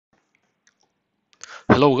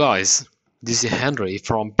Hello guys, this is Henry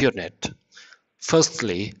from Piotnet.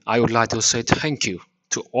 Firstly, I would like to say thank you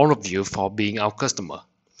to all of you for being our customer.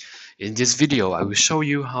 In this video, I will show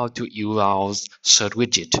you how to use our search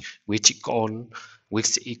widget, which is called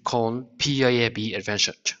PAFE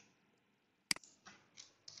Advanced.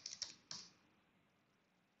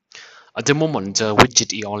 At the moment, the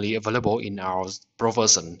widget is only available in our Pro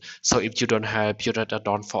version, so if you don't have Piotnet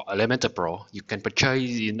Addons for Elementor Pro, you can purchase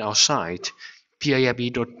it in our site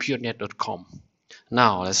pafe.piotnet.com.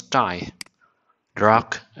 Now let's try.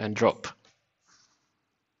 Drag and drop,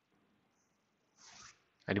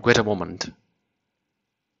 and wait a moment.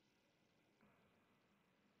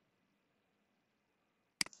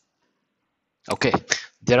 Okay,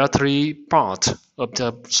 there are three parts of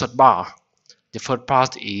the search bar. The first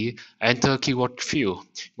part is enter keyword field,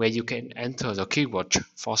 where you can enter the keyword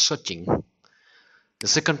for searching. The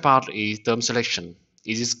second part is term selection.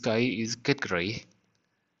 In this case is category.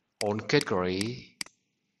 On category,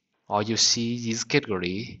 or you see this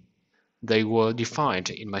category, they were defined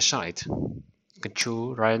in my site. You can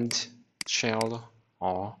choose rent, shell,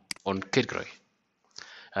 or on category.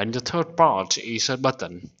 And the third part is search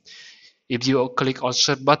button. If you click on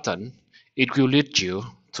search button, it will lead you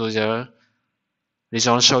to the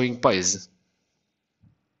result showing page.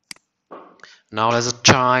 Now let's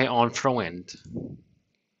try on front end.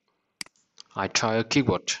 I try a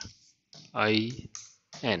keyword AN.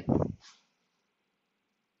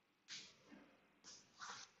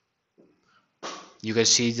 You can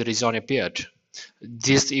see the result appeared.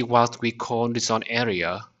 This is what we call result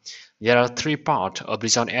area. There are three parts of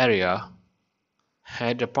result area.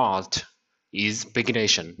 Header part is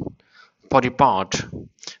pagination. Body part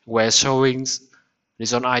where showing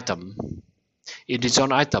result item. In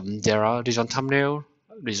result item, there are result thumbnail,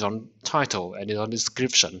 result title, and result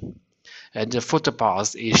description. And the footer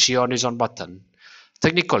part is show result button.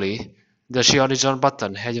 Technically, the show result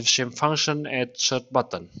button has the same function as search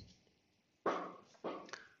button.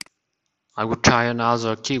 I would try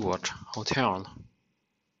another keyword, hotel.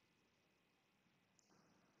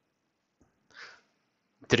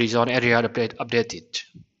 The result area updated.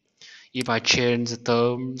 If I change the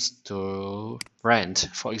terms to rent,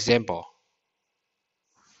 for example,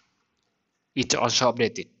 it also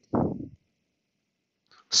updated.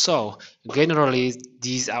 So generally,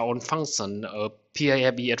 these are all functions of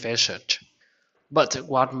PAFE Advanced. But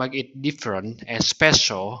what makes it different and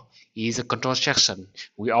special is the control section.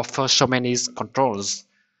 We offer so many controls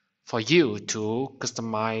for you to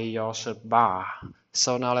customize your search bar.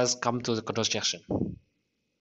 So now let's come to the control section.